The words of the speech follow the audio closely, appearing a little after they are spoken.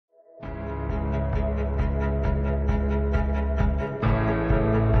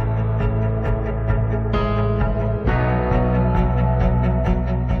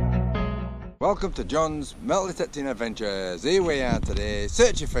Welcome to John's Metal Detecting Adventures. Here we are today,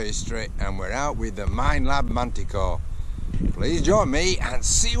 searching for history, and we're out with the Minelab Manticore. Please join me and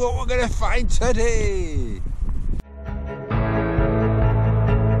see what we're going to find today.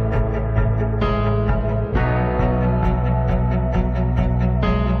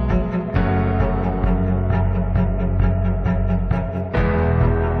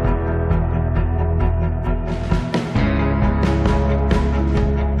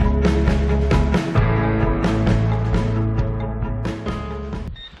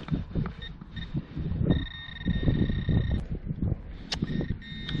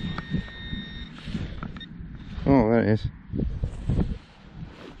 Oh, there it is.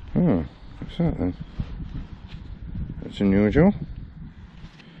 Oh, what's that then? That's unusual.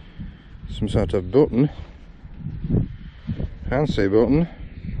 Some sort of button. Fancy button.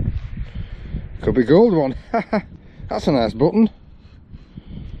 Could be gold one. That's a nice button.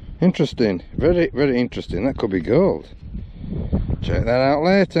 Interesting. Very, very interesting. That could be gold. Check that out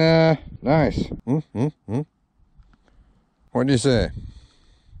later. Nice. What do you say?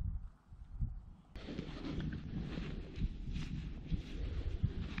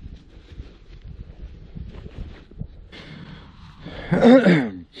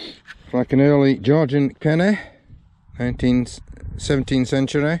 Like an early Georgian penny, 17th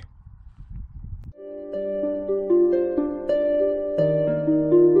century.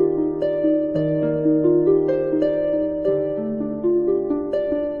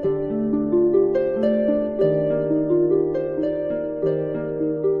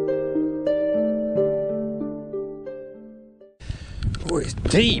 Oh, it's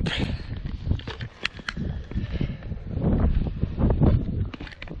deep.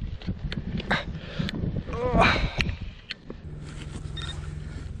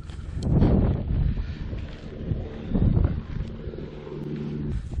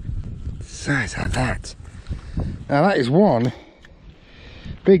 Size like that. Now that is one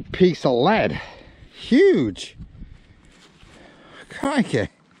big piece of lead. Huge. Crikey.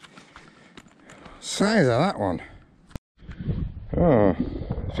 Size of that one. Oh,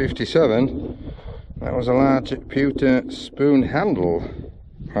 57. That was a large pewter spoon handle.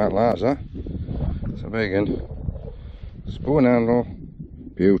 Quite large, that. It's a big one. Spoon handle,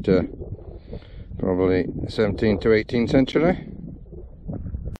 pewter. Probably 17th to 18th century.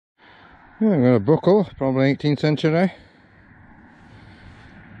 Yeah, I've got a buckle, probably 18th century.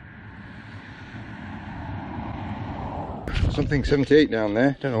 Something 78 down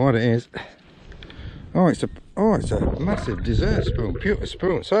there, don't know what it is. Oh, it's a massive dessert spoon, pewter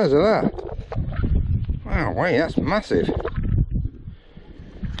spoon, size of that. Wow, wait, that's massive.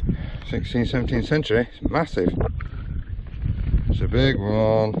 16th, 17th century, it's massive. It's a big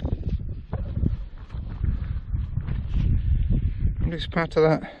one. And it's part of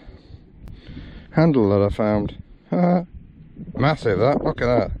that handle that I found. Massive that, look at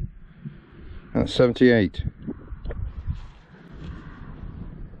that. That's 78.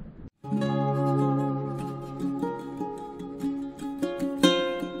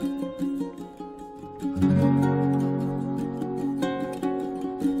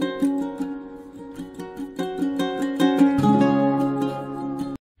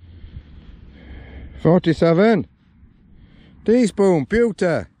 $47. Teaspoon,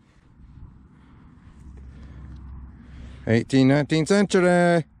 pewter. 18th, 19th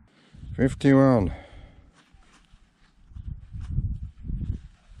century. 51.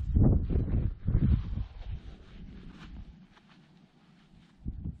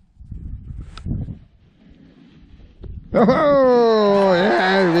 Oh,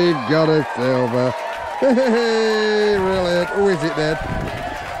 yeah, we've got a silver. Brilliant. Who is it then?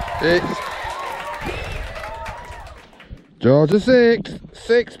 It's George VI,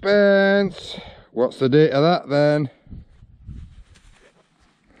 sixpence. What's the date of that then?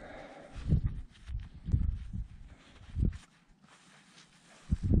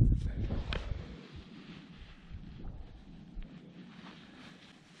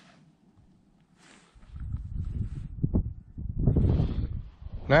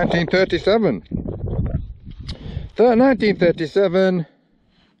 $1937. 1937.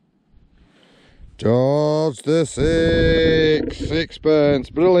 George VI, sixpence,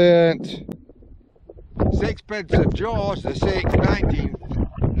 brilliant. Sixpence of George the 6th,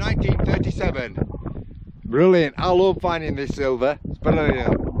 1937. Brilliant. I love finding this silver. It's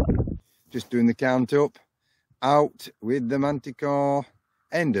brilliant. Just doing the count up. Out with the Manticore.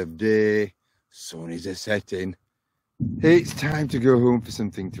 End of day. Sun is a setting. It's time to go home for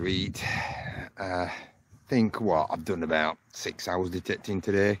something to eat. Think what I've done about 6 hours detecting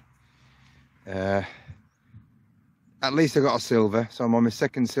today. at least I got a silver, so I'm on my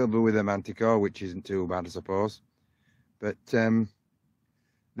second silver with a Manticore, which isn't too bad, I suppose. But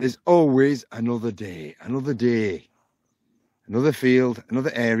there's always another day, another field,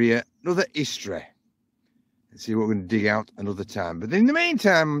 another area, another history. Let's see what we're going to dig out another time. But in the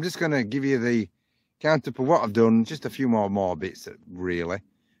meantime, I'm just going to give you the count up of what I've done, just a few more bits, really,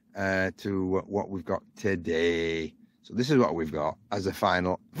 to what we've got today. So this is what we've got as a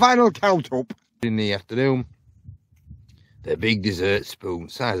final count up in the afternoon. The big dessert spoon,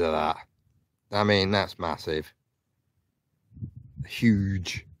 size of that. I mean, that's massive.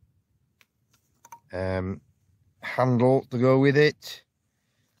 Huge. Handle to go with it.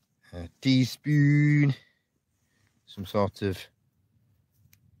 A teaspoon. Some sort of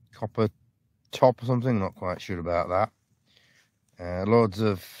copper top or something, not quite sure about that. Loads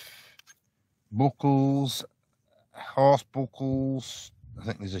of buckles, horse buckles. I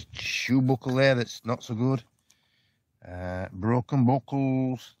think there's a shoe buckle there that's not so good. Broken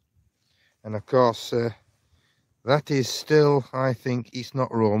buckles, and of course that is still, I think it's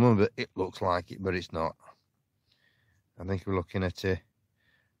not Roman, but it looks like it, but it's not. I think we're looking at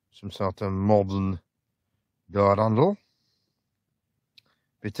some sort of modern door handle.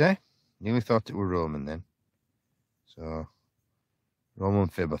 But nearly thought it were Roman then. So Roman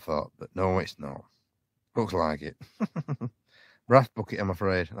fib I thought, but no, it's not. Looks like it. Brass bucket, I'm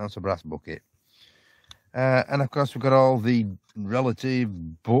afraid. That's a brass bucket. And of course we've got all the relative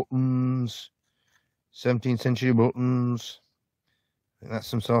buttons, 17th century buttons. I think that's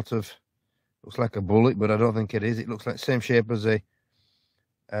some sort of, looks like a bullet, but I don't think it is. It looks like the same shape as a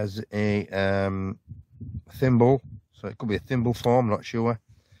thimble, so it could be a thimble form, not sure.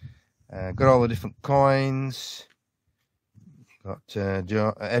 Got all the different coins. Got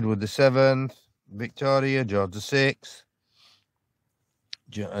Edward VII, Victoria, George VI,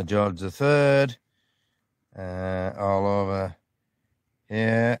 George III, all over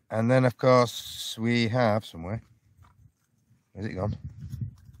here. And then of course we have somewhere, where's it gone?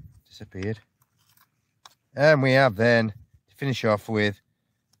 Disappeared. And we have then, to finish off with,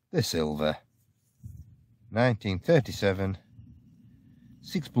 the silver. 1937.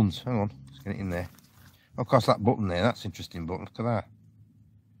 Sixpence. Hang on, let's get it in there. Of course, that button there, that's an interesting button. Look at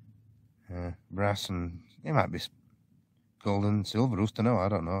that. Brass, and it might be gold and silver, who's to know? I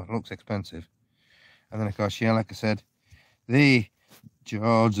don't know. It looks expensive. And then, of course, yeah, like I said, the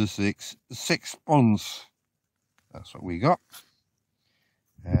George VI sixpence. That's what we got.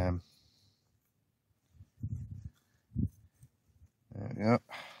 There we go.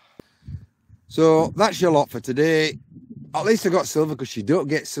 So that's your lot for today. At least I got silver, because you don't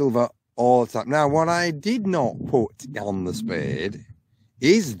get silver all the time. Now, what I did not put on the spade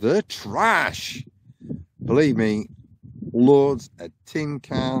is the trash. Believe me, loads of tin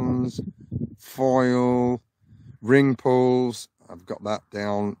cans, foil, ring pulls. I've got that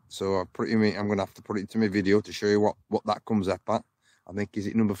down, so I'm going to have to put it into my video to show you what that comes up at. I think, is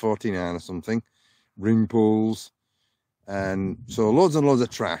it number 49 or something? Ring pulls. And so loads and loads of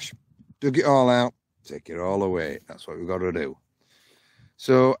trash. Dug it all out, take it all away. That's what we've got to do.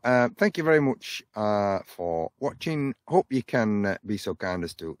 So thank you very much for watching. Hope you can be so kind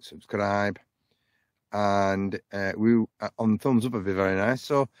as to subscribe, and on thumbs up would be very nice.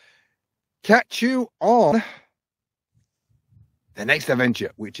 So catch you on the next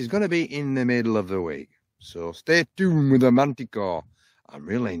adventure, which is going to be in the middle of the week. So stay tuned with the Manticore. I'm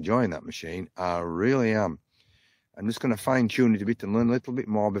really enjoying that machine. I really am. I'm just going to fine tune it a bit and learn a little bit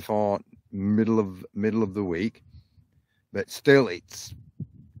more before middle of the week. But still, it's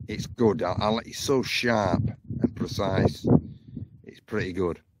good. It's so sharp and precise. It's pretty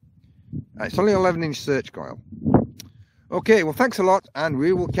good. It's only 11-inch search coil. Okay, well, thanks a lot, and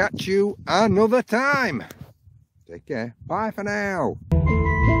we will catch you another time. Take care. Bye for now.